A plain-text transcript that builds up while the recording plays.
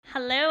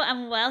Hello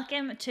and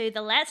welcome to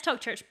the Let's Talk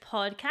Church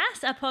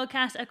podcast, a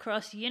podcast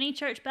across Uni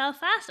Church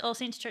Belfast, All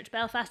Saints Church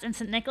Belfast and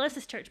St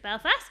Nicholas' Church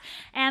Belfast.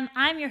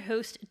 I'm your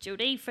host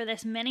Jodie for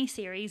this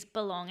mini-series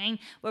Belonging,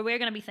 where we're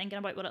going to be thinking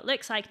about what it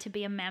looks like to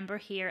be a member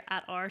here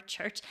at our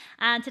church.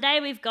 And today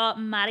we've got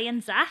Maddie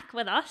and Zach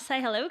with us. Say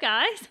hello,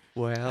 guys.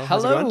 Well,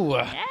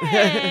 hello.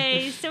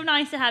 Yay! So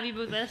nice to have you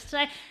both with us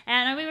today.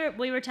 And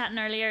we were chatting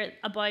earlier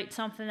about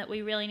something that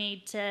we really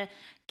need to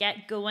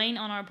get going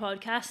on our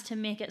podcast to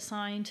make it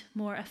sound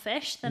more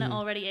official than it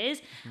already is.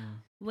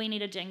 We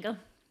need a jingle.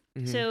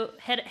 So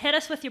hit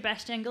us with your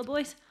best jingle,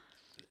 boys.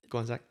 Go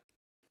on, Zach.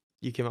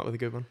 You came up with a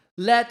good one.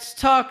 Let's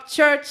talk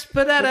church.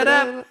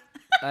 Ba-da-da-da.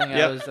 I think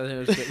Yep.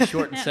 it was pretty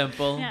short and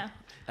simple. Yeah.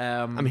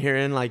 I'm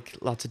hearing like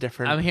lots of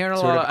different I'm hearing a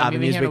sort lot. of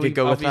avenues we could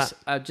go with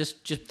that.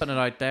 Just putting it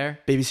out there.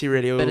 BBC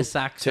Radio. Bit of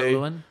sax too.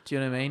 soloing. Do you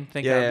know what I mean?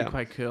 Think Yeah, that'd yeah. be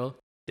quite cool.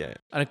 Yeah.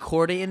 An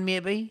accordion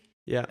maybe,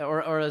 Yeah.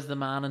 or as the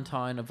man in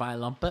town, a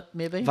violumpet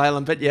maybe.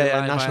 Violumpet, yeah,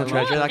 Yeah, National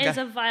violin. Treasure, that What is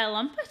guy. a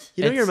violumpet?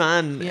 You know your It's-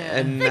 man yeah.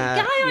 in... The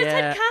guy who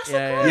had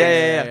Castle Court?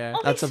 Yeah.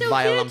 Oh, That's a he's so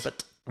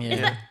violumpet. Yeah. Is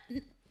that...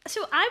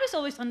 So I was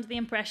always under the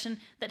impression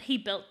that he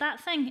built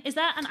that thing. Is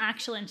that an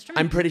actual instrument?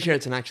 I'm pretty sure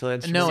it's an actual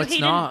instrument. No, So it's he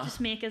not. didn't just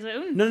make his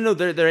own. No,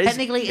 there is.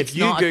 Technically, if it's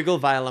you not- Google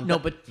violumpet, No,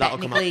 but that'll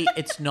come up. technically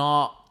it's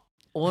not.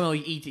 Oh no,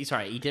 he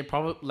did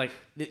probably like.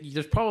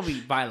 There's probably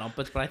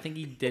violumpets, but I think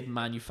he did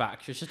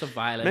manufacture. It's just a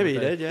violin. Maybe he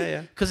did,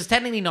 yeah. Because it's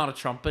technically not a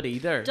trumpet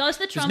either. Does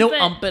the There's no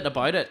trumpet- umpet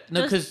about it.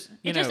 No, because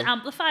it just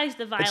amplifies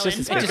the violin.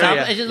 just a part. speaker,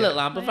 yeah. it's just a little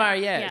amplifier.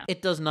 Yeah. Yeah.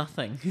 It does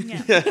nothing.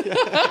 Yeah.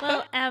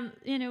 Well,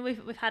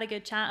 we've had a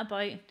good chat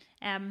about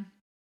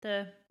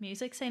the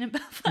music scene in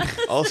Belfast.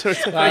 All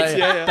sorts of Well, things,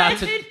 yeah.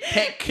 That's a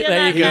pick. Yeah,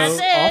 there you go. that's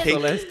it. Off the Pick-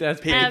 list. That's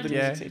pick pick. the Yeah.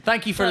 music scene.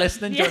 Thank you for But-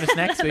 listening. yeah, Join us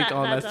next week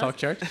on that's Let's Talk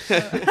Church.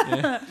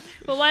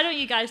 But why don't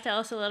you guys tell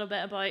us a little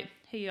bit about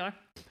who you are?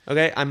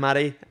 Okay, I'm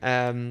Maddie.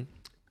 I'm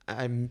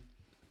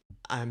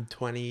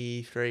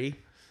 23.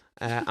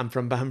 I'm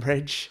from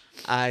Banbridge.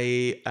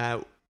 I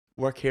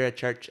work here at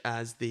church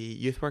as the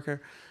youth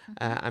worker.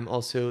 I'm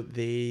also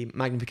the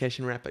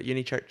magnification rep at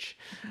Uni Church.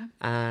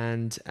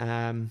 And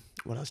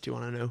what else do you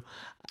want to know?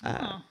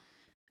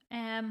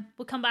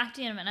 We'll come back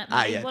to you in a minute.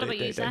 Yeah, What about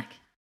you, do. Zach?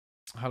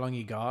 How long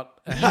you got?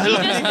 How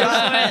long you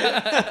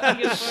got?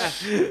 You go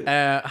for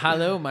it.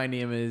 Hello, my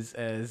name is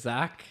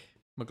Zach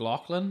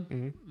McLaughlin.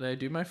 Mhm. Did I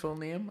do my full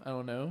name? I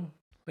don't know.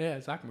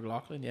 Yeah, Zach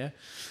McLaughlin, yeah.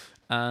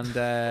 And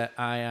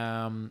I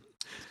am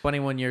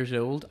 21 years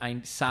old. I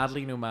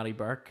sadly know Maddie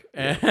Burke.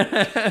 No,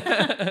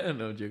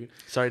 I'm joking.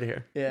 Sorry to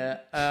hear. Yeah.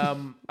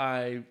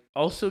 I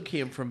also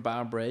came from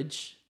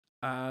Banbridge.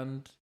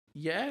 And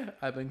yeah,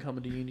 I've been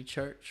coming to Uni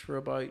Church for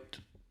about,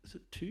 is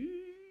it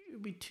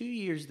it'll be 2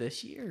 years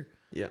this year.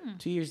 Yeah.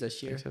 2 years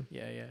this year. so.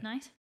 Yeah.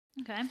 Nice.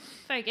 Okay.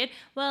 Very good.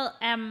 Well,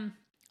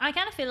 I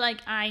kind of feel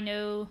like I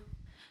know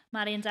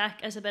Maddie and Zach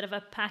as a bit of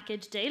a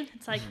package deal.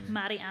 It's like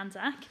Maddie and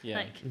Zach. Yeah.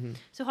 Like,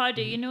 so how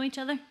do you know each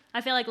other?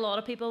 I feel like a lot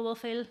of people will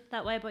feel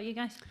that way about you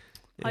guys.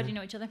 How do you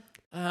know each other?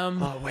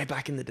 Oh, way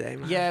back in the day,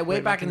 man. Yeah,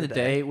 way back in the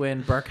day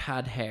when Burke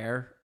had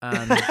hair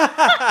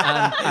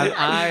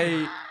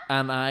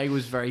and I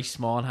was very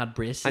small and had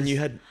braces. And you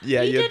had, You you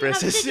had did have-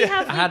 braces. did you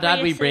have I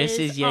had wee braces,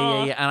 braces? yeah.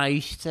 Oh. And I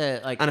used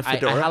to like And a I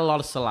fedora. had a lot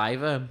of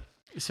saliva.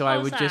 So I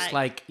Oh, would just Zach.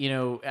 like,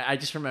 I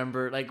just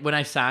remember like when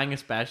I sang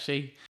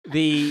especially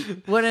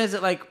when is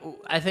it like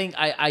I think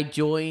I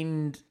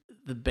joined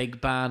the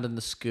big band in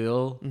the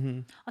school. Mm-hmm.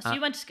 Oh, so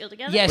you went to school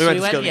together? Yes, We we went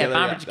to went school yeah, together, yeah,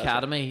 Banbridge that's right.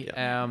 Academy.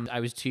 Yeah. I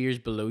was 2 years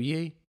below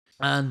you,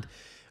 and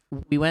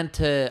we went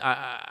to.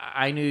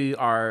 I knew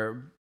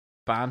our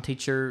band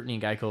teacher, a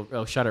guy called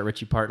shout out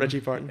Richie Parton.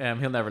 Richie Parton.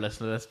 He'll never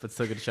listen to this, but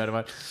still good to shout him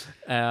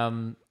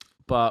out.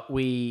 But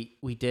we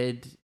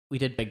did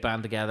big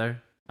band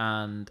together,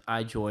 and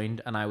I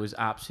joined, and I was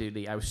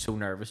so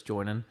nervous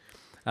joining.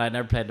 I'd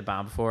never played the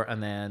band before,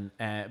 and then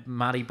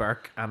Maddie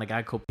Burke and a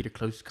guy called Peter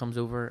Close comes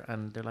over,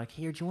 and they're like,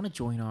 "Here, do you want to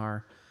join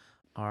our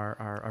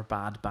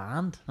bad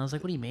band?" And I was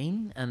like, "What do you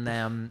mean?"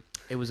 And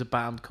it was a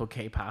band called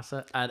K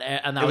Passa, and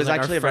that It was like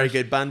actually our a very first-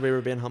 good band. We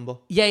were being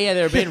humble. Yeah,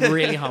 they were being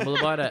really humble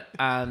about it,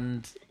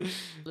 and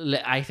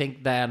I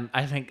think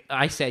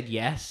I said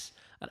yes,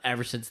 and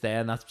ever since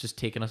then, that's just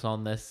taken us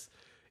on this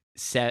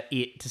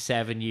 8 to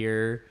 7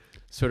 year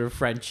sort of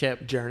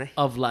friendship Journey.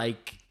 of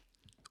like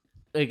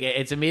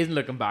it's amazing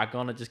looking back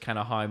on it, just kind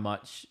of how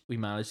much we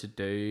managed to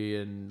do,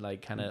 and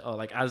like kind of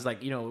I was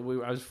like,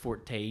 I was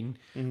 14,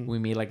 we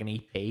made like an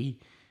EP.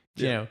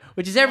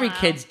 Which is every Wow.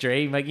 kid's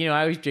dream. Like, I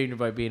always dreamed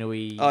about being a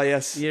wee. Oh,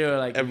 yes.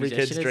 Like Every a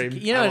kid's musician.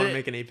 dream. I want to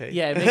make an EP.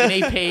 Yeah, make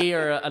an EP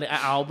or an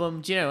album.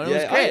 And it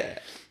was great.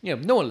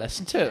 No one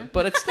listened to it,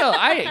 but it's still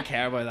I didn't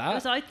care about It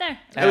was that. out there.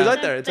 It was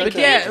out there. It's The out But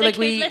there. yeah, kids- the like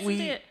kids listened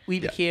to it. we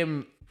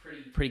became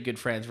pretty good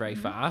friends very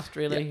fast.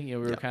 Really, Yeah.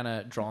 we were kind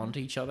of drawn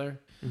to each other.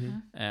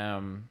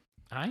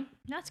 Aye.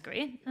 That's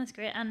great.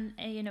 And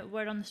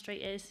word on the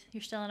street is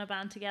you're still in a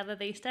band together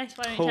these days.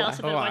 Why don't Oh, you tell us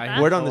a bit oh, about aye.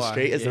 that? Word on the Oh,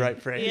 street is the yeah.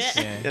 right phrase.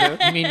 Yeah. You know?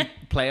 You mean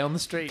play on the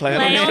street? Play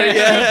on the street, street,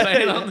 yeah.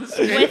 Play on the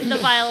street. With the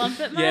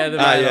violumpet man. Yeah, the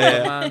Ah,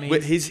 violin man.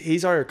 Wait,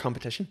 he's our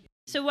competition.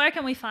 So where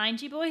can we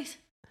find you boys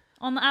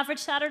on the average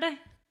Saturday?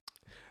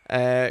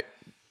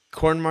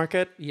 Corn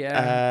market.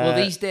 Yeah. Well,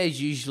 these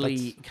days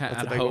usually kind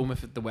that's of a at big home one.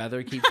 if the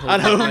weather keeps holding At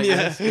up home, like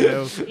yeah. this, you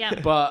know. Yeah.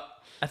 But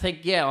I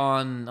think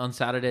on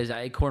Saturdays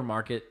at Corn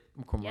Market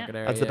area,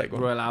 That's the big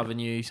one. Royal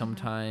Avenue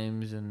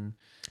sometimes, and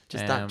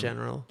Just that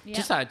general. Yeah.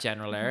 just that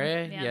general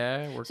area. Yeah.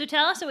 Yeah. We're So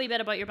tell us a wee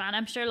bit about your band.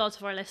 I'm sure lots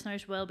of our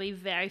listeners will be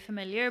very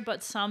familiar,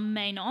 but some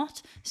may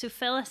not. So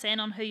fill us in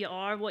on who you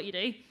are, what you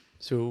do.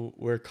 So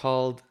we're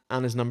called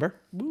Anna's Number.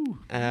 Woo.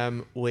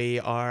 We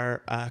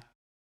are a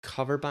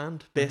cover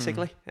band,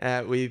 basically.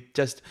 We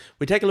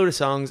take a load of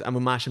songs and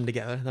we mash them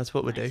together. That's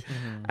what we do.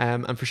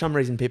 And for some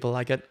reason, people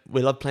like it.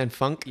 We love playing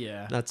funk.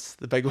 Yeah. That's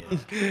the big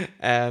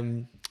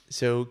one.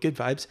 So good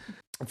vibes.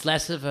 It's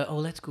less of a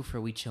let's go for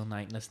a wee chill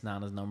night and listen to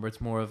Anna's Number.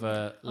 It's more of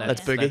a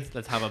Let's boogie.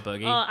 Let's have a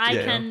boogie. Oh, I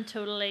Yeah. can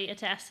totally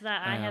attest to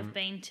that. I have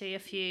been to a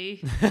few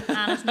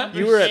Anna's Number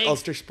You were at gigs.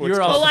 Ulster Sports You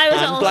were Club Oh, I was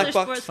at and Ulster Black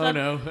Box. Sports Oh Club.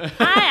 no.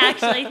 I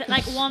actually,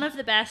 like, one of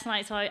the best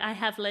nights out I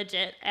have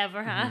legit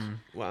ever had.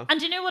 Wow. And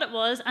do you know what it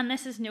was? And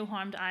this is no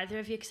harm to either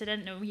of you because I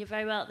didn't know you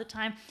very well at the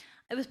time.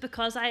 It was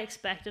because I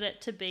expected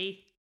it to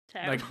be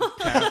Like, terrible.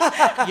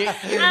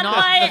 you're And not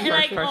I, the first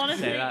like, person to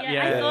honestly, say that.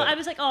 yeah, I thought, I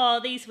was like, oh,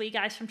 these wee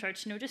guys from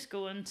church, just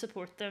go and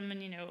support them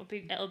and, it'll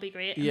be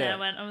great. And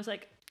then I was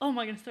like, oh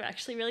my goodness, they're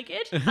actually really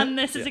good. And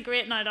this is a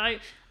great night out.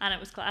 And it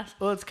was class.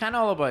 Well, it's kind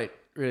of all about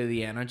really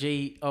the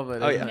energy of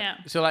it. Oh, isn't yeah.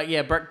 it? So like,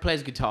 yeah, Burke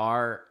plays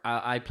guitar.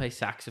 I play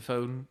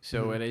saxophone.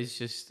 So it is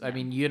just, I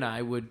mean, you and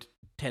I would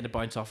tend to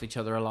bounce off each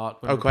other a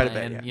lot. When Oh, we're quite a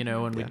playing, bit, yeah.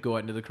 And Yeah. we'd go out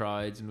into the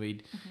crowds and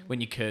we'd,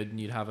 when you could, and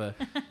you'd have a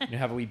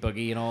wee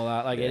boogie and all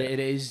that. Like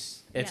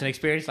it's Yeah. an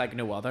experience like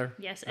no other.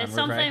 Yes, And it's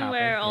we're very something happy,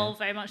 we're yeah. all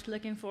very much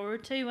looking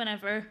forward to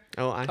whenever.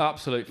 Oh, I.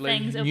 Absolutely.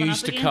 Things open News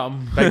up to again.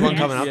 come. Big one Yes.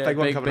 coming up. Yeah, Big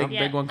one coming up. big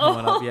Yeah. one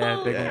coming up. Yeah,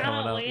 Oh, big one yeah.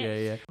 coming up.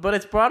 Wait. Yeah. But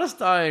it's brought us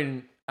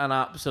down an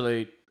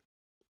absolute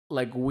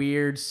like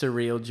weird,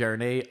 surreal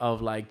journey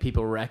of like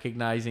people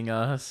recognizing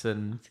us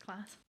and It's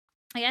class.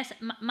 I guess,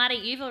 Maddie,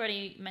 you've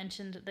already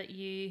mentioned that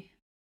you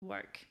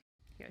work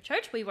here at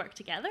church. We work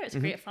together. It's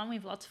great fun. We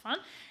have lots of fun.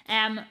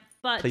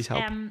 But Please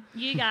help.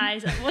 You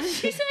guys, what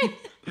did you say?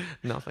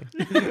 Nothing.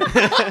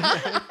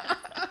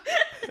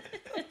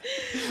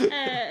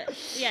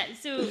 Yeah,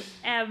 so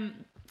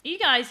you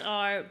guys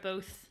are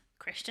both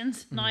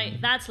Christians. Now,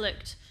 that's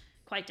looked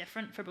quite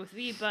different for both of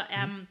you, but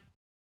can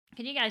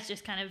you guys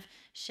just kind of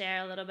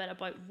share a little bit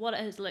about what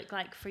it has looked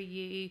like for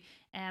you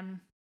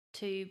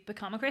to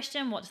become a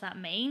Christian? What does that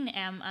mean?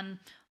 And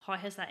how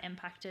has that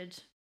impacted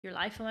your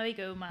life? Well, maybe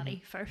go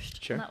Maddie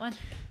first Sure. on that one.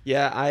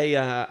 Yeah,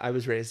 I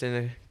was raised in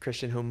a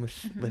Christian home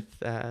with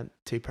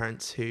two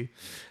parents who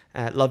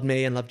loved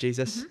me and loved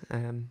Jesus.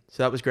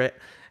 So that was great.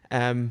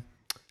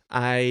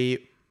 I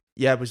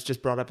was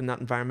just brought up in that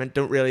environment.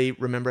 Don't really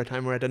remember a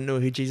time where I didn't know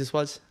who Jesus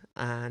was.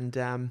 And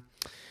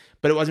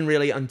but it wasn't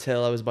really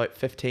until I was about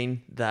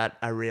 15 that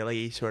I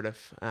really sort of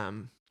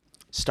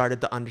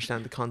started to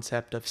understand the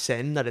concept of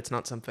sin, that it's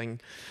not something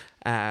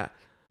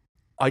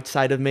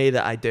outside of me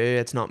that I do.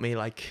 It's not me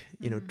like,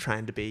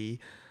 trying to be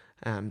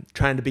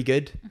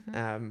good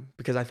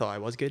because I thought I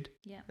was good.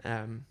 Yeah.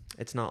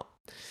 It's not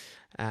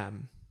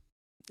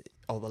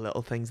all the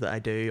little things that I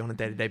do on a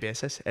day-to-day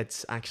basis.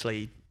 It's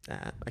actually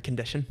a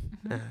condition,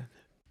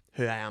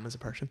 who I am as a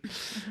person.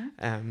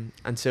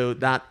 And so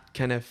that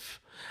kind of,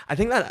 I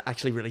think that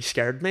actually really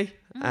scared me.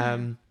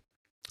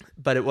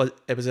 But it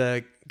was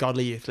a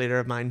godly youth leader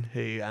of mine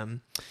who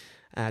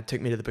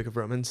took me to the book of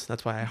Romans.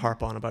 That's why I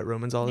harp on about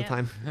Romans all the Yeah.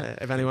 time.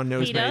 If anyone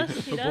knows He me. does.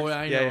 He does. boy,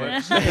 I know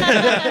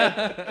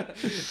Yeah,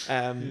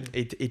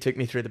 it. He took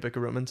me through the book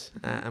of Romans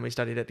and we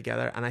studied it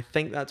together. And I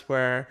think that's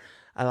where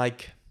I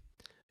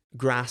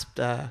grasped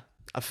a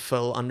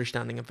full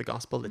understanding of the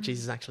gospel, that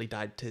Jesus actually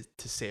died to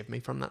save me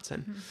from that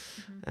sin.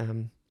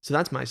 So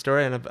that's my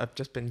story, and I've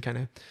just been kind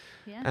of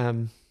Yeah.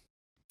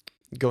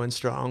 going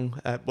strong.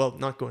 Well,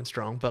 not going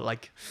strong,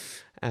 but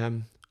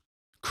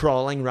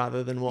crawling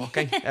rather than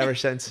walking ever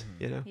since.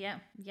 Yeah.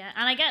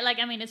 And I get,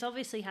 it's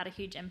obviously had a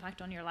huge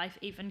impact on your life,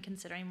 even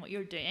considering what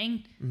you're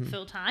doing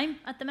full time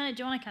at the minute.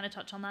 Do you want to kind of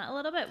touch on that a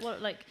little bit?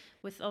 What,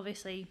 with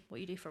obviously what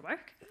you do for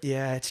work?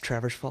 Yeah, it's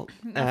Trevor's fault.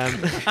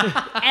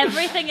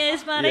 Everything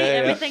is, Maddie. Yeah, yeah.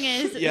 Everything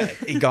is. Yeah,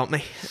 he got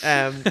me.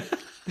 Yeah.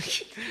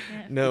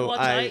 No, Watch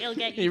out, he'll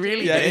get you. He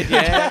really too. did,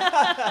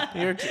 yeah.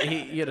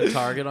 You had a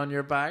target on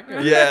your back. Or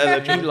Yeah,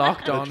 he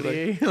locked onto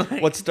literally. you.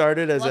 Like, What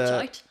started as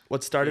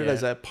Watch out.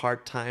 as a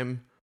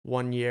part-time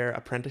 1-year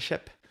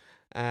apprenticeship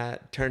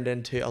turned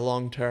into a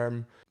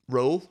long-term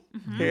role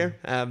here.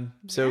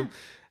 So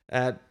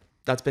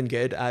that's been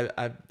good.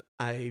 I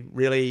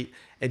really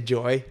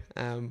enjoy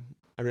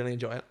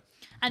it.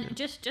 And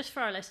just for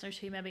our listeners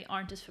who maybe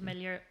aren't as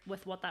familiar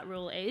with what that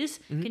role is,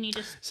 can you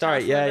just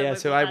Sorry, tell us a little bit yeah. about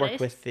So what I that work is?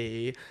 with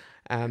the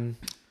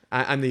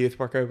I'm the youth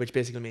worker, which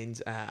basically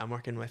means I'm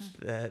working with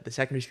the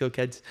secondary school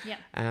kids,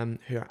 Yeah.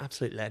 who are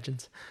absolute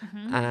legends,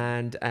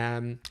 and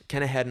kind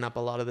of heading up a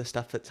lot of the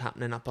stuff that's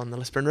happening up on the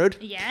Lisburn Road,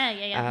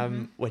 Yeah.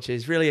 which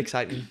is really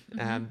exciting.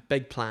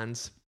 Big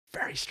plans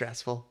very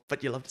stressful,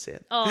 but you love to see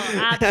it. Oh,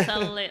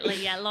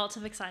 absolutely. Yeah, lots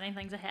of exciting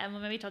things ahead. And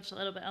we'll maybe touch a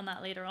little bit on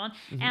that later on.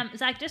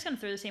 Zach, just going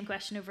to throw the same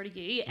question over to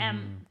you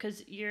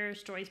because your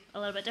story's a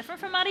little bit different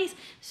from Maddie's.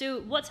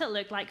 So what's it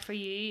look like for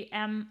you,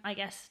 I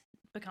guess,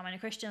 becoming a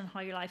Christian and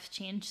how your life's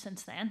changed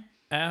since then?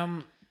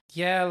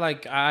 Yeah,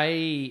 like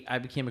I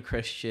became a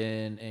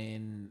Christian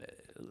in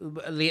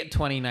late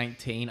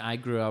 2019. I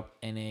grew up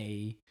in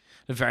a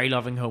very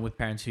loving home with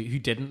parents who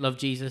didn't love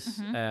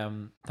Jesus.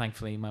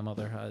 Thankfully, my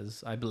mother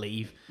has, I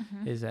believe,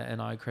 is a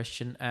now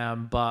Christian.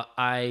 But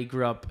I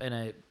grew up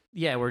in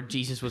where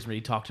Jesus wasn't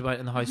really talked about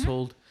in the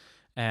household.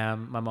 My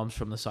mom's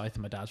from the south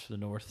and my dad's from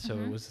the north, so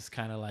it was this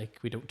kind of like,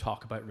 we don't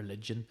talk about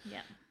religion.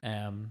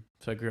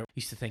 So I grew up,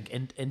 used to think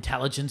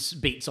intelligence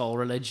beats all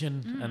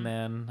religion, and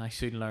then I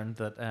soon learned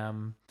that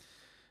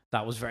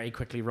that was very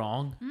quickly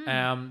wrong.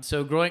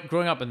 So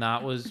growing up in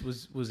that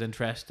was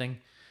interesting.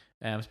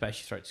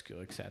 Especially throughout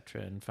school,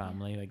 etc., and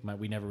family. Like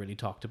we never really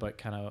talked about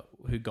kind of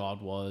who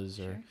God was,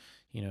 or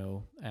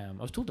I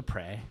was told to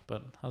pray,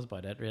 but that was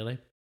about it really.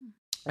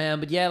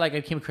 But yeah, like I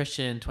became a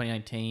Christian in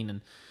 2019,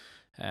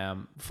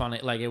 and funny,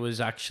 like it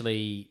was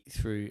actually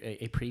through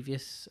a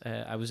previous.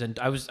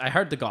 I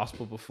heard the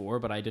gospel before,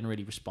 but I didn't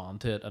really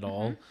respond to it at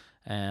all.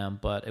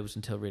 But it was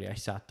until really I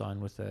sat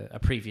down with a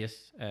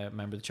previous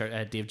member of the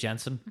church, Dave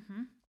Jensen.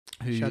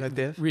 Shout out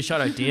Dave. Shout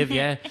out Dave,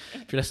 yeah.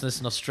 If you're listening to this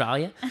in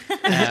Australia.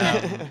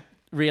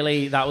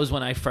 Really, that was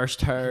when I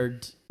first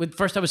heard...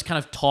 First, I was kind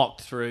of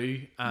talked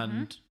through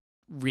and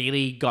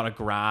really got a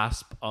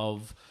grasp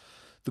of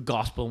the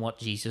gospel and what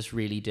Jesus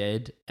really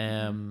did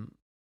through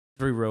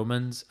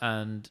Romans.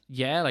 And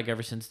yeah, like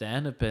ever since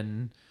then, I've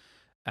been...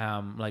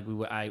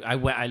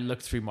 I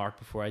looked through Mark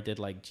before I did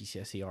like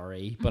GCSE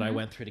RE, but I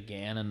went through it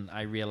again and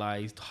I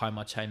realized how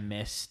much I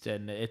missed,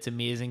 and it's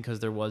amazing because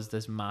there was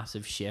this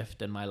massive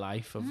shift in my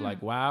life of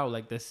like, wow,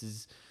 like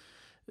this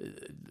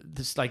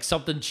like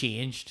something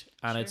changed,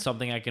 and it's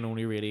something I can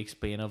only really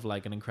explain of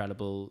like an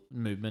incredible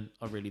movement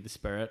of really the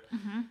Spirit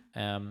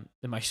in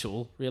my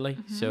soul really.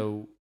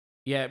 So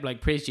yeah, like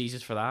praise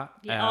Jesus for that.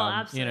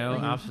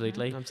 Absolutely.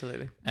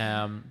 Absolutely.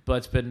 But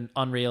it's been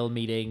unreal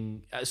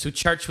meeting. So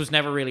church was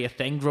never really a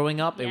thing growing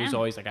up. It was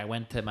always like I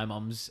went to my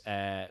mum's.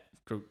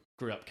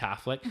 Grew up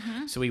Catholic,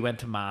 so we went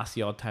to mass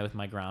the odd time with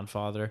my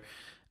grandfather,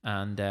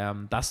 and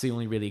that's the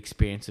only really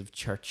experience of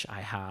church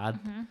I had.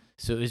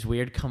 So it was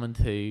weird coming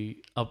to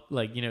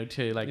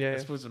I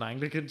suppose an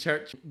Anglican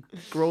church.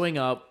 Growing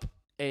up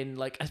in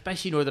like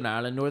especially Northern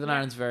Ireland. Northern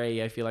Ireland's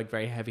very, I feel like,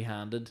 very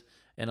heavy-handed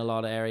in a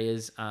lot of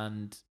areas,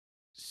 and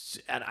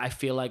I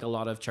feel like a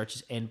lot of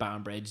churches in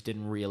Banbridge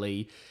didn't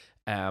really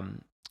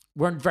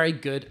weren't very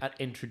good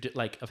at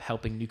of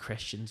helping new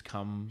Christians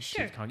come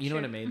to the you know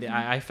what I mean.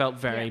 I felt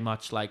very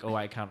much like,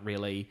 I can't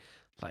really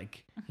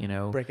break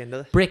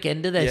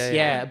into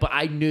this. But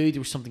I knew there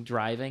was something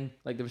driving,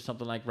 like there was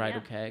something like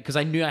okay, because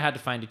I knew I had to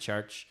find a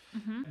church.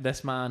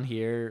 This man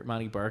here,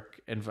 Manny Burke,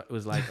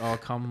 was like,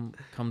 come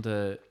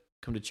to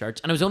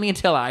church, and it was only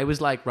until I was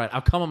like, right,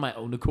 I'll come on my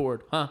own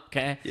accord.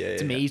 Okay,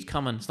 it's me, he's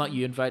coming, it's not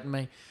you inviting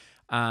me.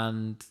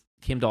 And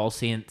came to All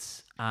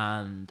Saints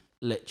and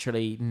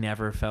literally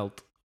never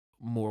felt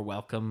more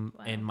welcome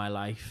in my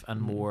life and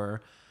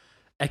more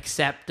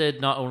accepted,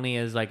 not only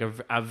as like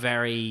a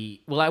very,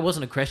 well, I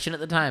wasn't a Christian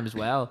at the time as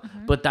well,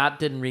 but that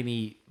didn't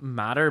really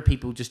matter.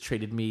 People just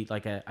treated me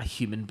like a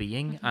human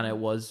being, and it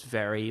was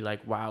very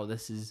like, wow,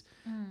 this is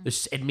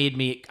it made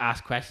me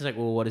ask questions like,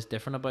 well, what is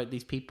different about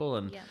these people,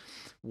 and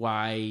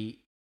why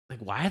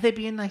are they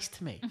being nice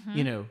to me?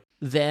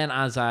 Then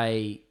as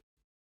I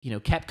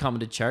kept coming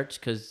to church,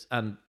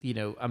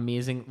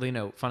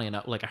 amazingly, funny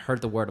enough, like I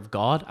heard the word of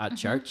God at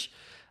church,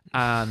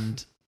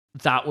 and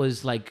that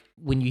was like,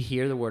 when you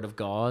hear the word of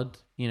God,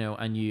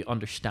 and you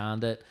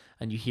understand it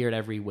and you hear it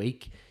every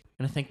week,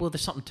 and I think, well,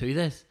 there's something to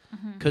this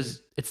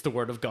because it's the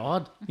word of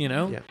God,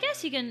 I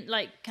guess you can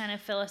kind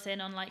of fill us in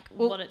on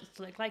what it's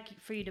like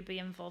for you to be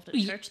involved at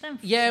church then.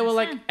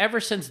 Ever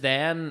since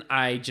then,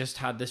 I just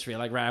had this real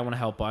right, I want to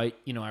help out.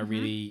 I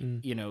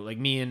really, like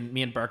me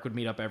and Burke would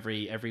meet up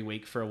every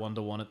week for a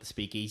 1-to-1 at the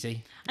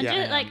Speakeasy.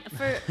 And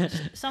for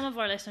some of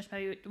our listeners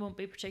maybe won't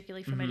be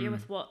particularly familiar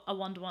with what a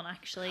 1-to-1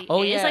 actually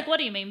is. Like, what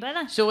do you mean by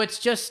that? So it's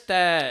just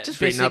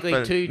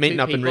basically meeting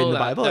up and reading the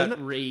Bible, that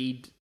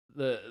read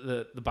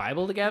the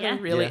Bible together,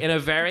 really, in a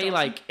very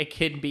it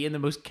can be in the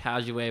most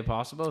casual way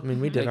possible. I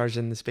mean, we did ours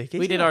in the Speakeasy.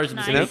 We did ours in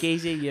the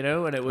Speakeasy,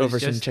 and it was over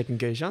just some chicken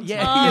goujons.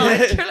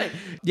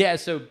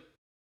 So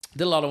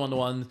did a lot of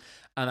 1-to-1s,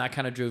 and that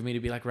kind of drove me to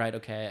be like, right,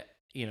 okay,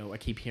 I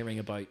keep hearing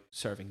about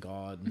serving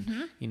God,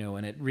 and,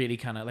 and it really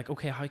kind of like,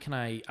 okay, how can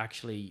I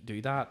actually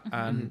do that?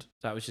 And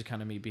that was just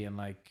kind of me being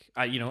like,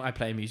 I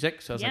play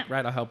music, so I was like,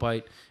 right, I'll help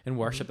out in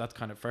worship. That's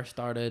kind of first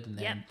started, and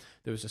then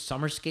there was a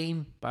summer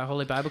scheme by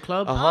Holy Bible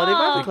Club. Holy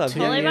Bible Club,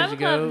 Holy Bible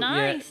Club,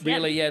 nice.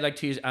 Like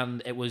 2 years,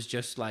 and it was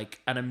just like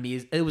an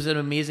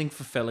amazing,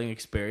 fulfilling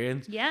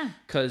experience. Yeah,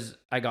 because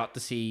I got to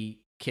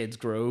see kids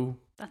grow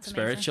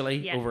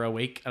spiritually over a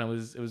week, and it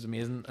was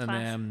amazing. And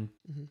then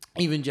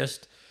even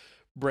just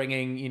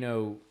bringing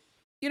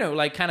you know,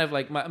 like kind of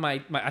like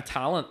my a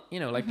talent, you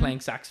know, like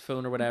playing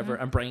saxophone or whatever,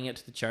 and bringing it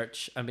to the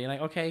church and being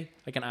like, okay,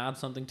 I can add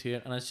something to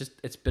it, and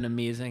it's been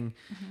amazing.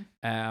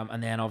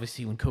 And then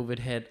obviously when COVID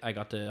hit, I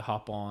got to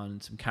hop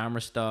on some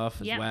camera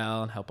stuff as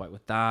well and help out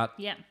with that.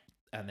 Yeah.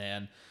 And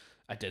then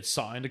I did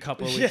sound a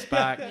couple of weeks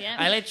back. Yeah.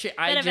 I literally,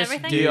 just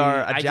everything. do. You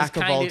are a I jack just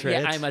of kind all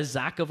trades. Yeah, I'm a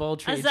Zach of all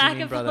trades. Zach you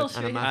mean, of brother. all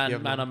trades.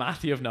 And a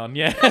Matthew of none.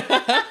 Yeah.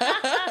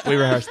 We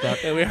rehearsed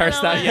that. Yeah, we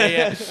rehearsed I love that. it.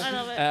 Yeah. I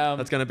love it.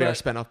 That's going to be our but-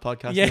 spin-off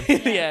podcast.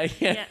 Yeah, now.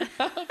 yeah.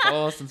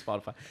 Follow us on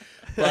Spotify.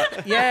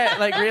 But yeah,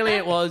 like really,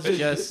 it was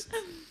just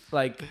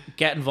like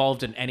get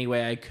involved in any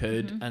way I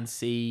could and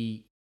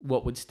see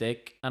what would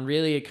stick. And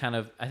really, it kind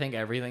of, I think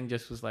everything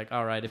just was like,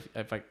 all right,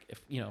 if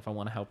I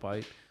want to help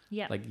out,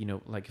 Yeah. like, you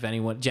know, like if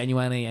anyone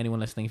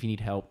listening, if you need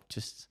help,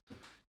 just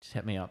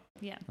hit me up.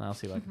 Yeah. And I'll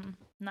see what I can do.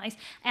 Nice.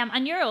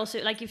 And you're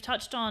also, like, you've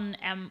touched on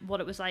what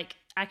it was like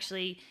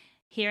actually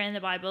hearing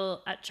the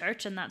Bible at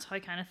church, and that's how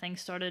kind of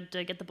things started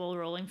to get the ball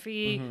rolling for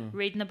you,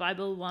 reading the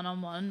Bible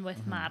one-on-one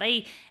with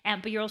Maddie.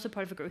 But you're also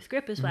part of a growth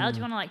group as well. Do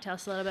you want to like tell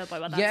us a little bit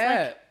about what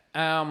that's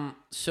like?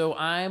 So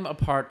I'm a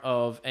part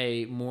of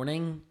a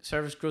morning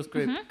service growth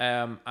group.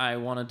 I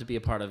wanted to be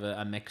a part of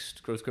a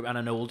mixed growth group and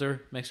an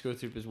older mixed growth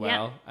group as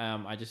well.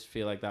 I just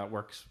feel like that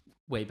works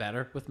way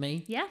better with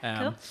me. Yeah,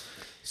 cool.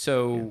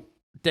 So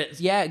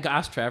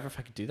asked Trevor if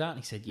I could do that, and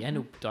he said, yeah,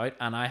 no doubt.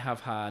 And I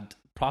have had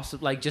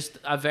just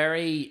a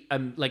very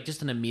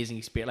just an amazing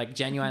experience. Like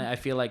genuinely, I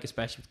feel like,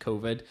 especially with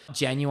COVID,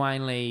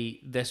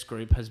 genuinely this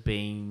group has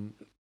been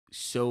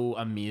so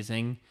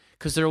amazing.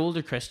 Because they're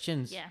older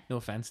Christians. Yeah. No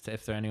offense to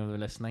if there are anyone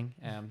listening.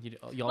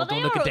 Y'all Well,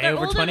 don't look a day they're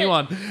over older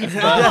 21. It's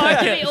not hard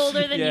to be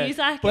older than you,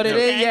 Zach. But It's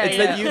it is, okay. yeah, It's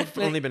yeah. that you've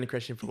only been a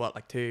Christian for what,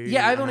 like 2?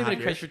 Yeah, I've only been a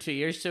years? Christian for 2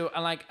 years. So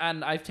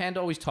and I've tend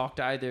to always talk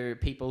to either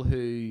people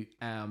who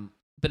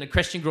been a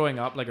Christian growing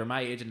up, like are my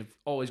age and have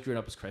always grown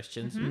up as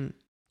Christians,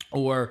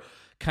 or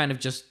kind of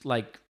just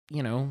like,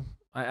 you know,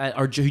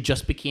 or who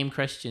just became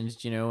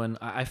Christians, you know. And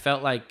I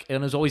felt like, and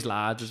it was always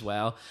lads as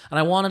well, and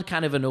I wanted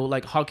kind of a know,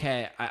 like,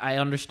 okay, I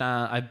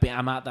understand,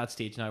 I'm at that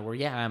stage now where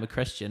I'm a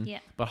Christian,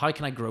 but how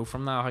can I grow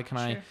from that? How can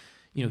I,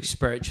 you know,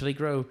 spiritually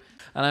grow?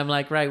 And I'm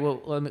like, right,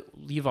 well,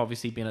 you've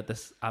obviously been at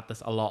this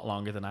a lot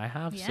longer than I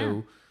have,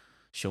 so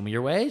show me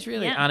your ways,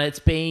 really. And it's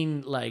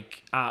been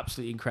like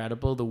absolutely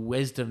incredible. The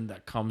wisdom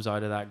that comes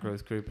out of that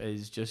growth group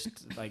is just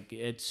like,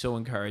 it's so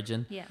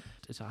encouraging.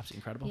 It's absolutely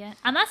incredible. Yeah,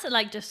 and that's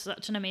like just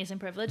such an amazing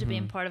privilege of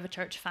being part of a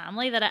church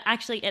family, that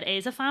it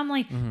is a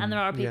family, and there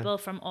are people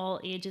from all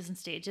ages and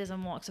stages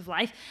and walks of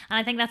life. And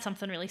I think that's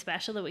something really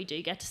special that we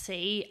do get to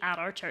see at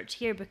our church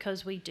here,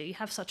 because we do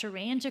have such a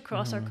range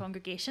across our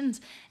congregations.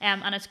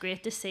 And it's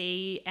great to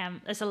see.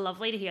 It's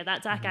lovely to hear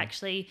that, Zach.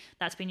 Actually,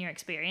 that's been your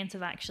experience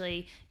of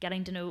actually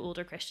getting to know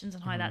older Christians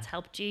and how that's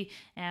helped you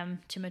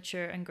to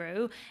mature and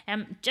grow.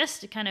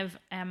 Just to kind of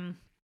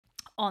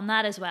on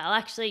that as well,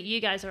 actually, you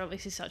guys are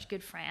obviously such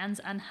good friends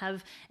and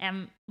have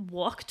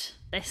walked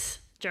this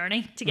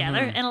journey together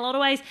in a lot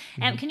of ways.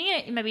 Can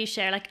you maybe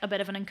share like a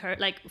bit of an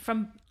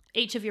from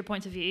each of your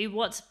points of view,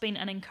 what's been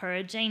an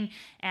encouraging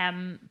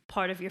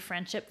part of your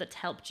friendship that's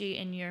helped you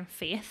in your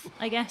faith,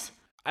 I guess?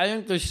 I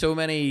think there's so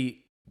many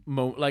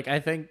I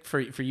think for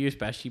you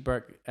especially,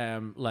 Burke,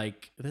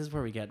 like this is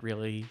where we get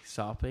really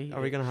soppy.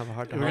 Are we gonna have a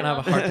heart to heart? We're gonna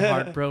have a heart to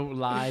heart, bro,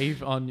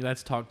 live on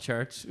Let's Talk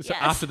Church. So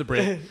after the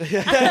break.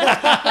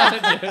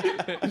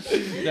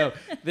 No,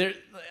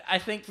 I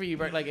think for you,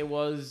 Burke, like it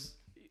was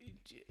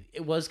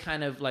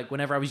kind of like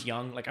whenever I was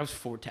young, like I was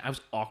 14, I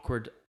was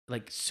awkward.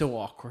 Like so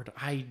awkward.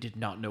 I did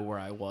not know where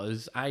I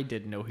was. I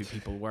didn't know who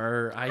people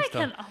were. I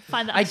can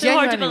find that I so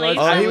hard to genuinely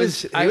believe.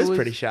 was. He was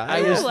pretty shy.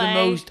 I was No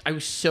way. I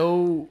was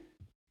so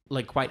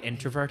like quite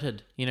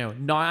introverted, you know.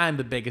 Now I'm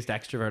the biggest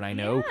extrovert I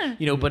know,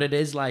 you know, but it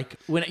is like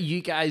when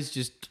you guys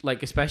just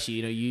like, especially,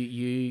 you know,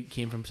 you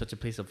came from such a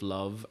place of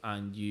love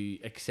and you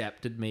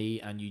accepted me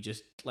and you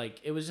just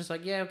like, it was just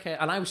like, yeah, okay.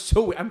 And I'm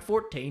 14.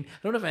 I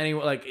don't know if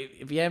anyone, like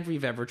if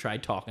you've ever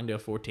tried talking to a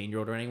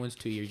 14-year-old or anyone's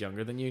 2 years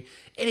younger than you,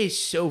 it is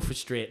so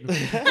frustrating.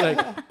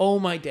 Like, oh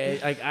my day.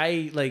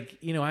 Like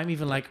you know, I'm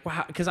even like,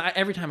 wow, because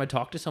every time I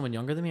talk to someone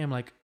younger than me, I'm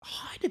like,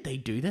 how did they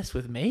do this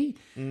with me?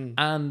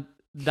 And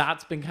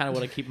that's been kind of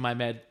what I keep in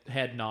my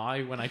head now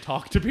when I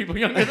talk to people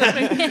younger than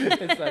me.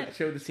 It's like,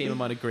 show the same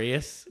amount of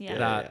grace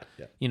that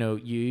you know,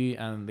 you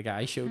and the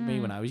guy showed me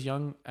when I was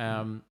young.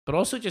 But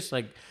also just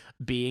like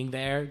being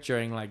there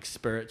during like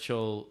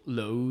spiritual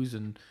lows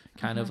and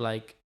kind of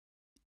like,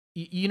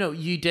 you know,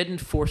 you didn't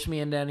force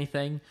me into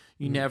anything.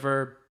 You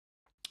never,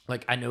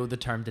 like, I know the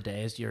term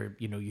today is you're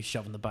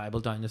shoving the Bible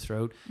down your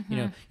throat. You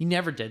know, you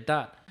never did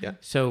that. Yeah.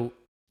 So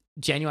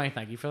genuinely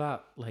thank you for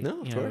that. Like,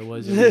 no, you know, it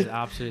was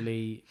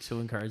absolutely so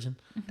encouraging.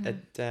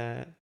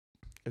 It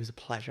was a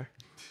pleasure.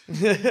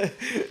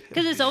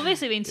 Because it's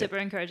obviously been super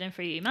encouraging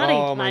for you, Maddie.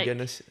 Oh my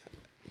goodness,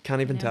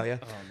 can't even tell you.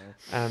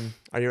 Oh no.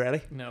 Are you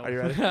ready? No. Are you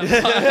ready?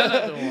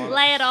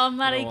 Lay it on,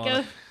 Maddie. Go Go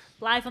on.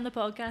 live on the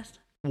podcast.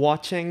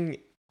 Watching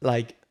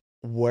like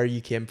where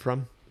you came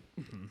from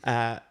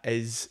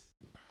is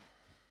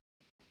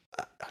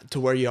to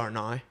where you are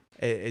now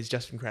is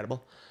just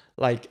incredible.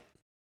 Like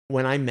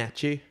when I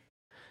met you,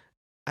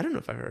 I don't know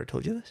if I've ever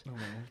told you this. Oh,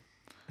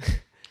 no.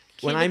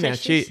 When Cue I the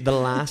met you, tissues. the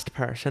last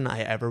person I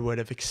ever would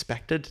have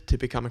expected to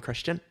become a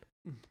Christian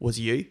was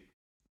you.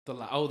 The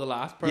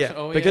last person. Yeah,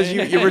 Oh, because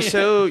yeah, you were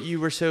yeah. you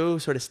were so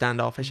sort of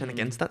standoffish and Mhm.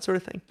 against that sort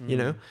of thing, you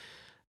know.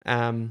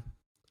 Mm.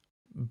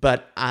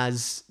 But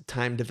as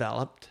time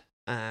developed,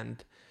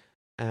 and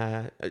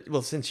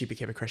well, since you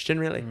became a Christian,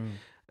 really,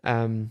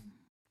 Mm.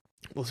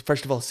 well,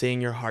 first of all,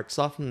 seeing your heart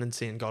soften and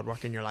seeing God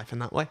work in your life in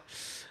that way,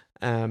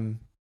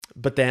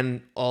 but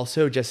then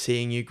also just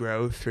seeing you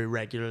grow through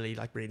regularly,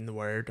 like reading the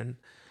Word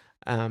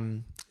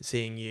and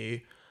seeing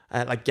you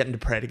like getting to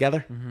pray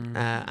together Mhm.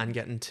 and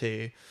getting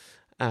to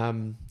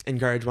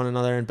encourage one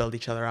another and build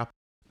each other up,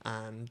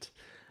 and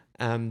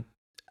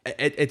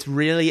it's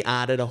really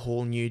added a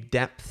whole new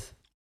depth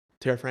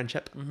to our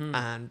friendship, Mhm.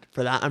 and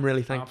for that I'm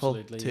really thankful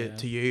Absolutely, yeah.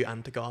 to you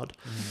and to God.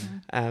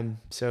 Mhm.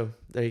 So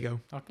there you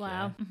go. Fuck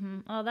Wow. yeah.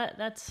 Oh,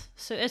 that's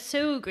so. It's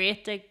so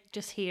great to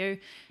just hear,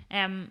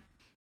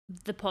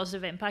 the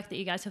positive impact that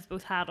you guys have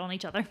both had on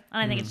each other, and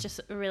I think it's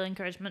just a real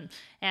encouragement,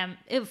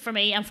 for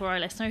me and for our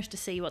listeners to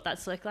see what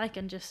that's looked like,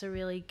 and just a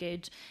really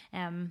good,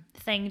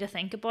 thing to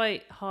think about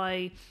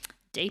how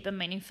deep and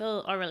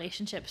meaningful our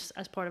relationships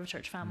as part of a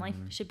church family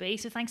should be.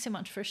 So thanks so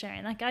much for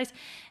sharing that, guys.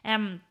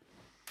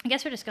 I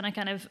guess we're just going to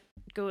kind of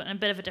go in a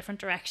bit of a different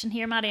direction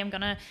here, Maddie. I'm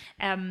going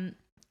to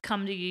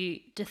come to you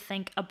to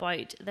think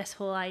about this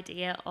whole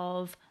idea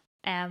of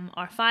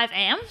our 5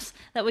 M's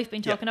that we've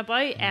been talking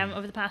about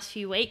over the past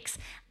few weeks,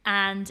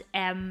 and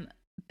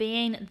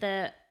being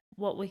the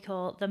what we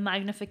call the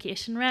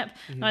magnification rep.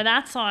 Now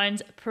that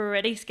sounds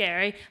pretty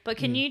scary, but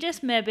can you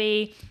just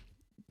maybe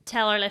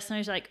tell our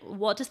listeners, like,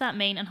 what does that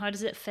mean and how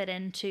does it fit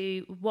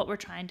into what we're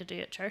trying to do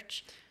at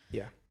church?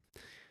 Yeah.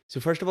 So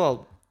first of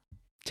all,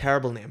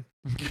 terrible name.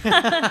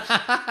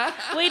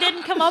 We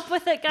didn't come up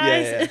with it,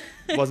 guys.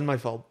 Yeah. Wasn't my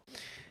fault.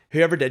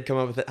 Whoever did come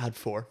up with it had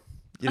 4.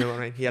 You know what I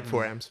mean? He had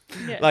 4 M's.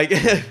 Yeah. Like,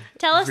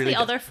 Tell us really the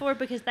good. other 4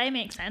 because they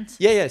make sense.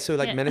 Yeah. So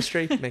like Yeah.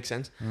 ministry makes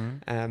sense.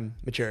 Mhm.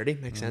 Maturity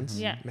makes sense.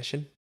 Yeah.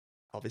 Mission,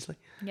 obviously.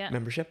 Yeah.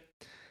 Membership.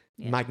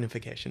 Yeah.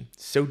 Magnification.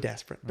 So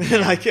desperate.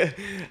 Like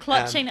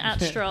Clutching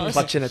at straws.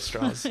 clutching at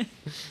straws.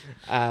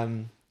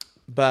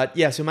 But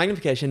yeah, so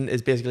magnification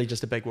is basically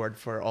just a big word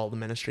for all the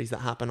ministries that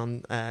happen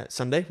on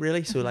Sunday,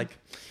 really. So like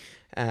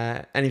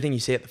anything you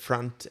see at the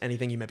front,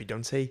 anything you maybe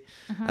don't see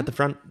at the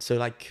front. So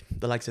like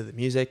the likes of the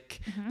music,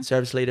 the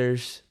service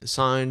leaders, the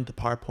sound, the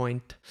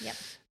PowerPoint, Yep.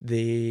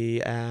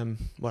 the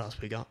what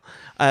else we got?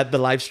 The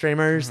live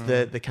streamers,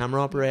 the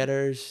camera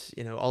operators,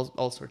 you know,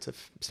 all sorts of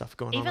stuff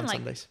going Even on like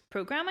Sundays.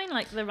 Programming,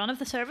 like the run of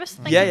the service.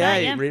 Things Yeah, like yeah,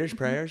 that, yeah. readers'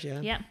 prayers,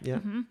 yeah. Yeah. Yeah.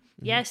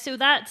 Yeah, so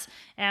that's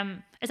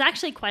it's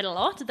actually quite a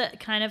lot that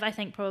kind of, I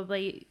think,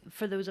 probably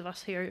for those of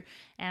us who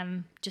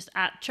are just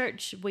at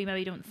church, we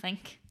maybe don't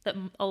think that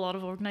a lot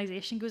of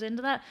organisation goes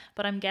into that,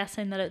 but I'm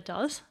guessing that it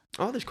does.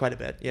 Oh, there's quite a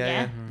bit.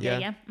 Yeah.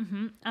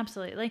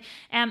 Absolutely.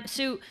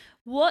 So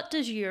what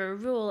does your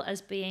role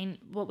as being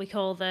what we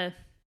call the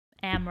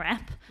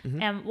rep,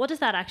 what does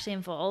that actually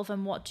involve,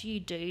 and what do you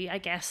do, I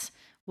guess,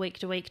 week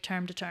to week,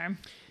 term to term?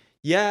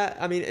 Yeah,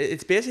 I mean,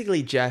 it's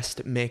basically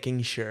just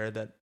making sure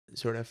that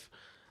sort of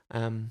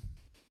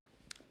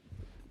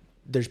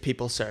there's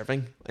people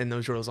serving in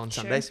those roles on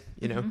Sure. Sundays,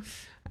 you know,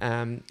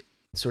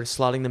 sort of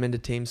slotting them into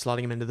teams,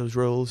 slotting them into those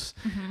roles,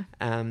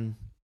 and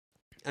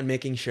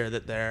making sure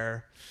that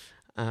they're,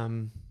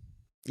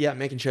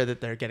 making sure that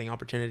they're getting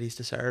opportunities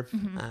to serve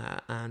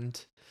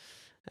and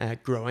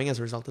growing as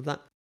a result of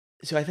that.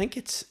 So I think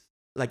it's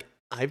like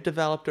I've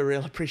developed a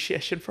real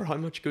appreciation for how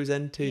much goes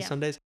into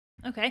Sundays.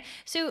 Okay.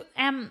 So,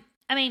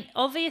 I mean,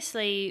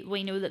 obviously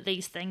we know that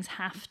these things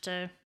have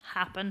to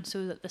happen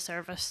so that the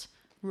service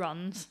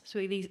runs, so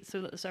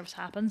that the service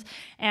happens.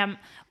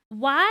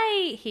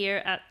 Why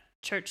here at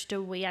church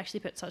do we actually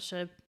put such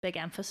a big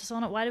emphasis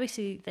on it? Why do we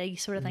see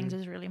these sort of things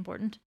as really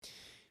important?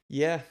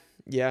 Yeah.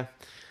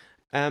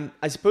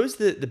 I suppose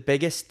the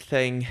biggest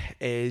thing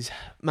is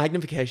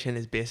magnification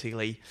is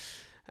basically,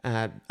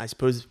 I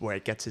suppose where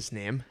it gets its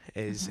name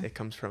is it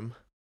comes from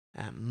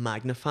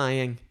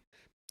magnifying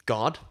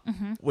God.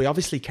 We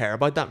obviously care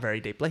about that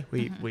very deeply.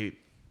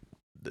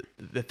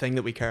 The thing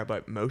that we care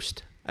about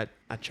most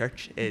at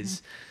church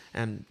is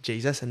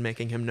Jesus and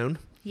making him known.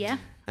 Yeah.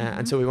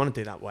 And so we want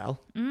to do that well.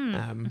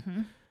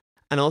 And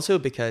also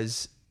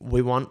because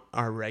we want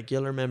our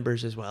regular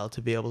members as well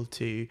to be able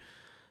to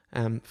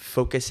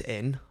focus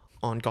in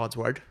on God's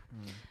word,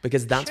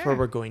 because that's where Sure.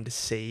 we're going to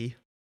see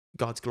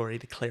God's glory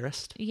the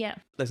clearest. Yeah.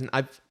 Listen,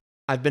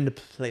 I've been to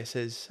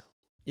places,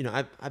 you know,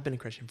 I've been a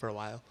Christian for a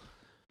while.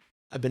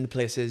 I've been to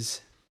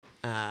places,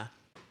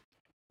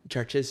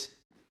 churches,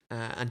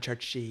 and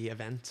churchy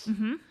events,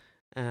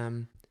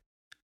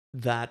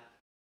 that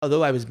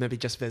although I was maybe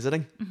just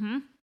visiting,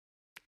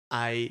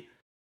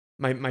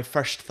 my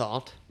first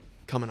thought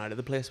coming out of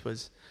the place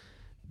was,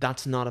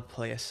 that's not a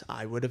place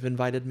I would have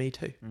invited me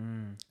to.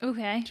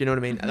 Okay. Do you know what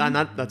I mean? And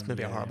that's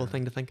maybe a horrible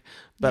thing to think,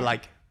 but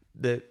like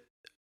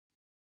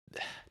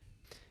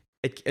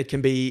it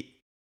can be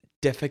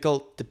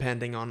difficult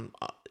depending on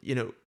you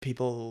know,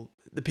 people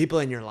the people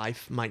in your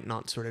life might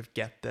not sort of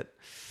get that,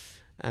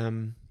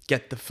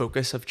 get the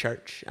focus of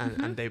church,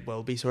 and they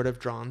will be sort of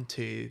drawn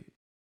to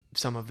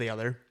some of the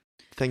other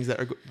things that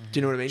are. Do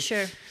you know what I mean?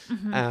 Sure.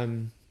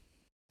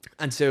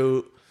 And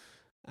so,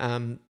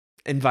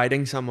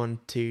 inviting someone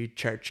to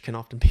church can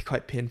often be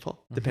quite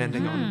painful,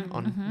 depending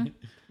on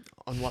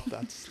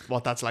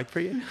what that's like for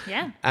you.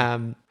 Yeah.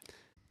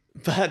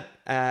 But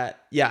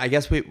yeah, I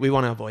guess we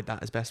want to avoid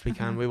that as best we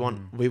can. We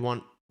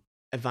want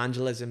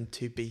evangelism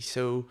to be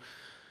so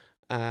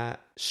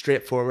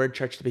straightforward,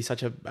 church to be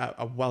such a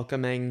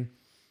welcoming,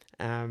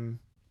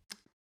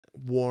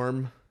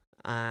 warm,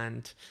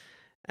 and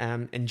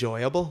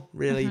enjoyable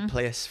really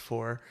place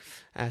for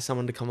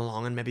someone to come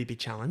along and maybe be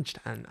challenged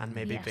and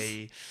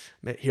maybe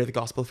hear the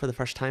gospel for the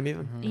first time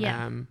even.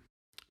 Yeah.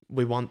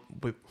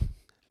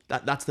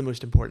 That's the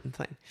most important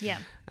thing. Yeah.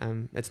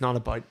 It's not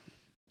about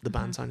the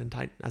band sounding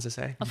tight, as I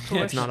say. Of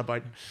course. It's not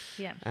about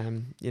Yeah.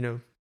 you know,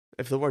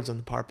 if the words on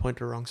the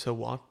PowerPoint are wrong, so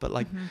what? But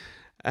like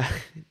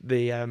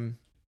the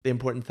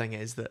important thing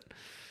is that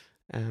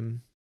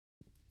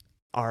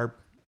our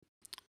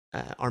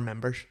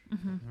members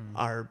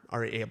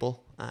are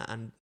able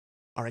and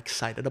are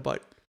excited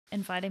about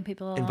Inviting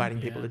people along.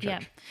 inviting people to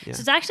church. So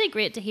it's actually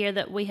great to hear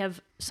that we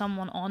have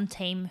someone on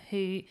team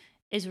who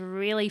is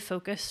really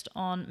focused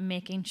on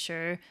making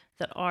sure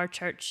that our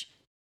church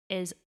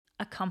is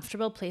a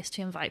comfortable place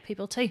to invite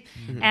people to.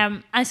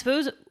 I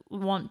suppose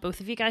want both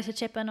of you guys to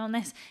chip in on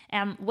this.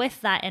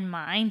 With that in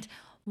mind,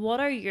 what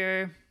are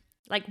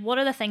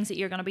the things that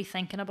you're going to be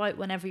thinking about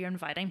whenever you're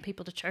inviting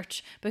people to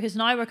church? Because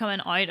now we're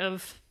coming out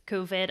of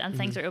COVID and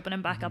things are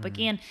opening back up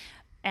again.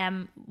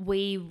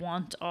 We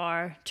want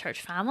our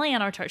church family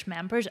and our church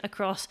members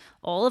across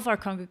all of our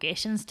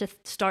congregations to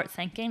start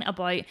thinking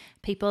about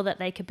people that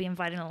they could be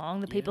inviting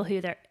along, the people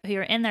who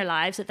are in their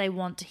lives that they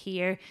want to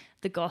hear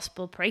the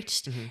gospel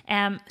preached.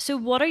 So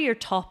what are your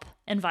top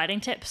inviting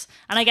tips?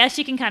 And I guess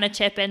you can kind of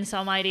chip in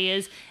some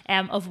ideas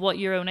of what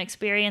your own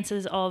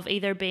experiences of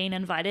either being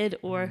invited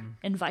or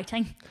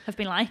inviting have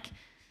been like.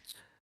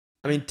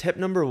 I mean, tip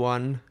number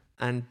one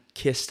and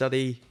case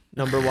study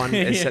number one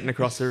is sitting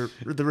across the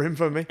room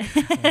from me.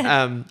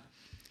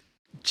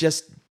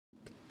 Just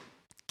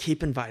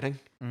keep inviting.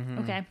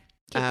 Okay,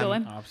 keep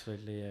going.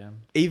 Absolutely, yeah.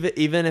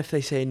 Even if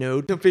they say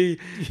no, don't be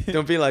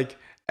like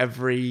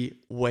every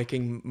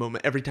waking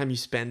moment, every time you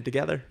spend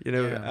together,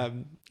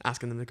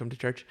 asking them to come to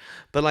church.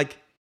 But like,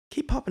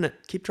 keep dropping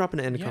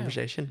it in a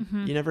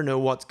conversation. You never know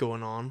what's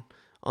going on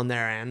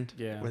their end,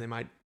 where they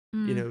might,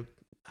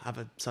 have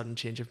a sudden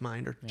change of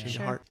mind or change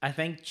of heart. I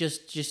think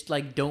just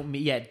like don't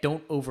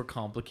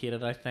overcomplicate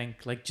it. I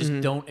think like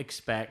just don't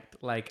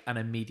expect like an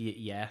immediate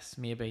yes.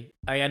 Maybe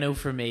I know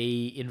for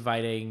me,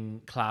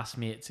 inviting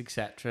classmates,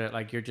 etc.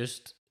 Like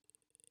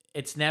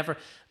it's never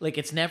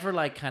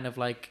like kind of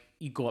like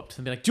you go up to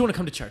them and be like, do you want to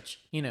come to church?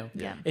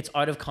 It's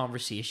out of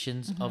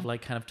conversations of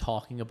like kind of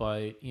talking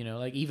about,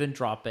 like even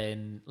drop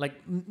in,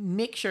 like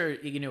make sure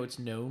it's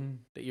known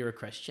that you're a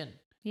Christian.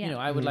 Yeah.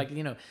 I would like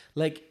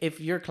if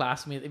your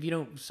classmate, if you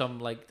know some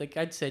like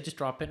I'd say just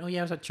drop in. Oh yeah,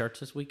 I was at church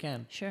this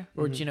weekend. Sure.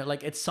 Or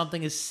like it's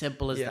something as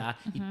simple as that.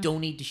 You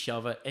don't need to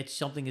shove it. It's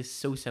something as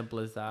so simple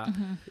as that.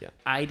 Yeah.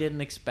 I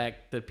didn't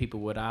expect that people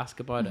would ask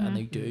about it, and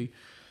they do.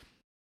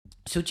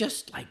 So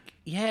just like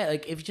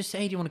like if you just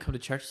say, do you want to come to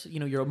church?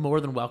 You're more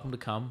than welcome to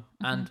come,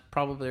 and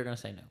probably they're gonna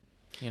say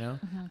no.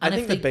 I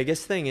think the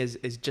biggest thing is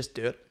just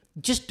do it.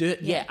 Just do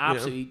it. Yeah,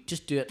 absolutely.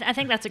 Just do it. I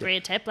think that's a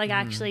great tip. Like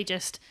actually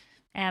just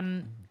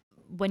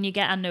when you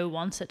get a no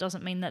once, it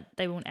doesn't mean that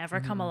they won't ever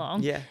come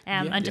along.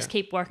 And just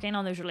keep working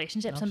on those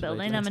relationships and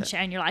building them and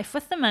sharing your life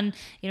with them. And,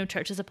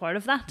 church is a part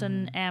of that.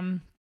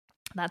 And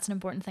that's an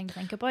important thing to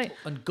think about.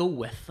 And go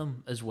with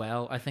them as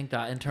well. I think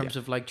that in terms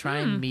of like try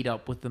and meet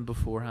up with them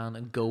beforehand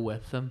and go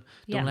with them.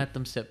 Don't let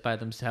them sit by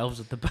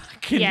themselves at the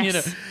back.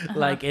 And,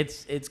 like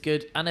it's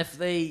good. And if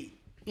they,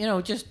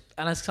 just,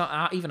 and it's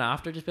even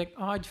after, just be like,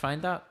 oh, how'd you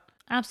find that?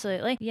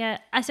 Absolutely. Yeah.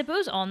 I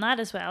suppose on that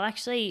as well,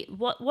 actually,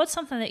 what's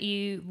something that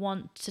you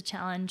want to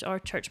challenge our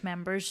church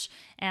members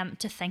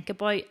to think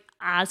about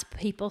as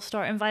people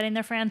start inviting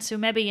their friends? So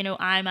maybe,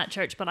 I'm at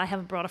church, but I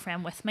haven't brought a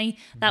friend with me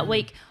that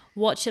week.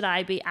 What should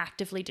I be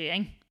actively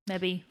doing?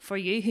 Maybe for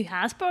you who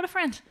has brought a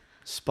friend?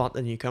 Spot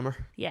the newcomer.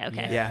 Yeah,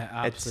 okay. Yeah,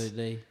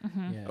 absolutely.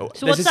 Yeah.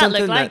 So what's that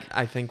look like? That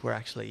I think we're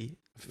actually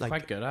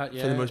quite good at,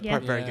 for the most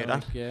part, very good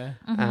at. Yeah.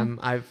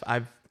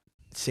 I've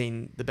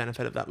seen the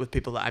benefit of that with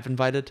people that I've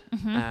invited,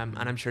 and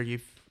I'm sure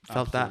you've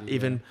felt that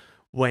even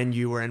when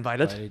you were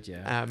invited.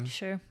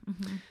 Sure.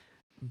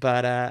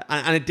 But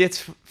and it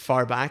dates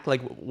far back.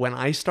 Like when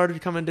I started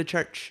coming to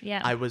church,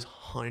 I was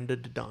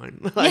hounded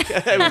down. Like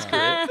it was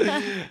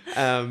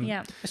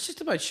great. It's just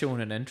about showing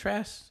an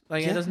interest.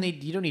 Like it doesn't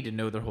need, you don't need to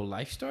know their whole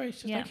life story.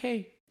 It's just like,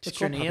 hey, what's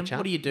your name?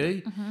 What do you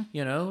do?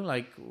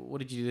 Like what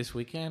did you do this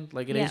weekend?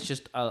 Like it is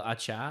just a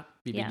chat.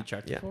 You've been to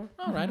church before?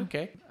 All right,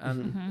 okay.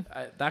 And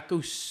that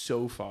goes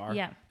so far.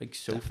 Yeah. Like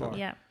so far.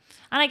 Yeah.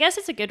 And I guess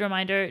it's a good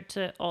reminder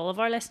to all of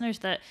our listeners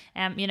that,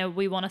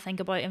 we want to think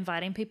about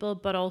inviting people,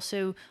 but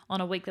also on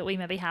a week that we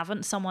maybe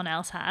haven't, someone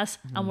else has,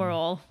 and we're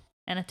all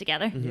in it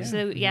together. Mhm.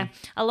 So yeah,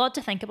 a lot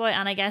to think about,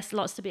 and I guess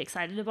lots to be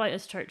excited about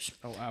as church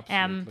Oh,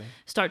 absolutely.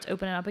 starts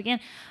opening up again.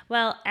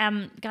 Well,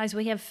 guys,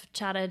 we have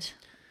chatted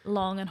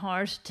long and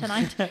hard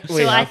tonight, so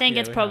We I have, think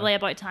yeah, it's we probably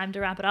about time to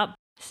wrap it up.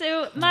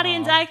 So, Maddie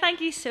and Aw. Zach, thank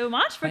you so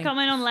much for Thank-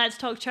 coming on Let's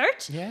Talk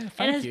Church. Yeah, It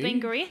thank has you.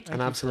 been great. Thank An you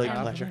for absolute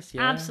having pleasure. us,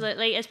 yeah.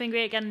 Absolutely. It's been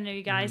great getting to know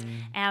you guys.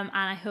 And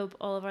I hope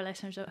all of our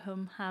listeners at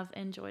home have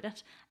enjoyed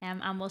it.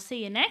 And we'll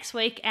see you next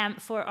week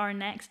for our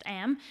next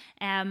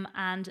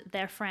and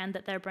their friend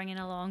that they're bringing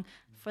along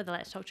for the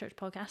Let's Talk Church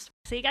podcast.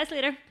 See you guys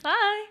later.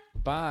 Bye.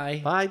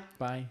 Bye. Bye.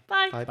 Bye.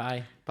 Bye. Bye.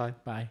 Bye. Bye.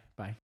 Bye. Bye.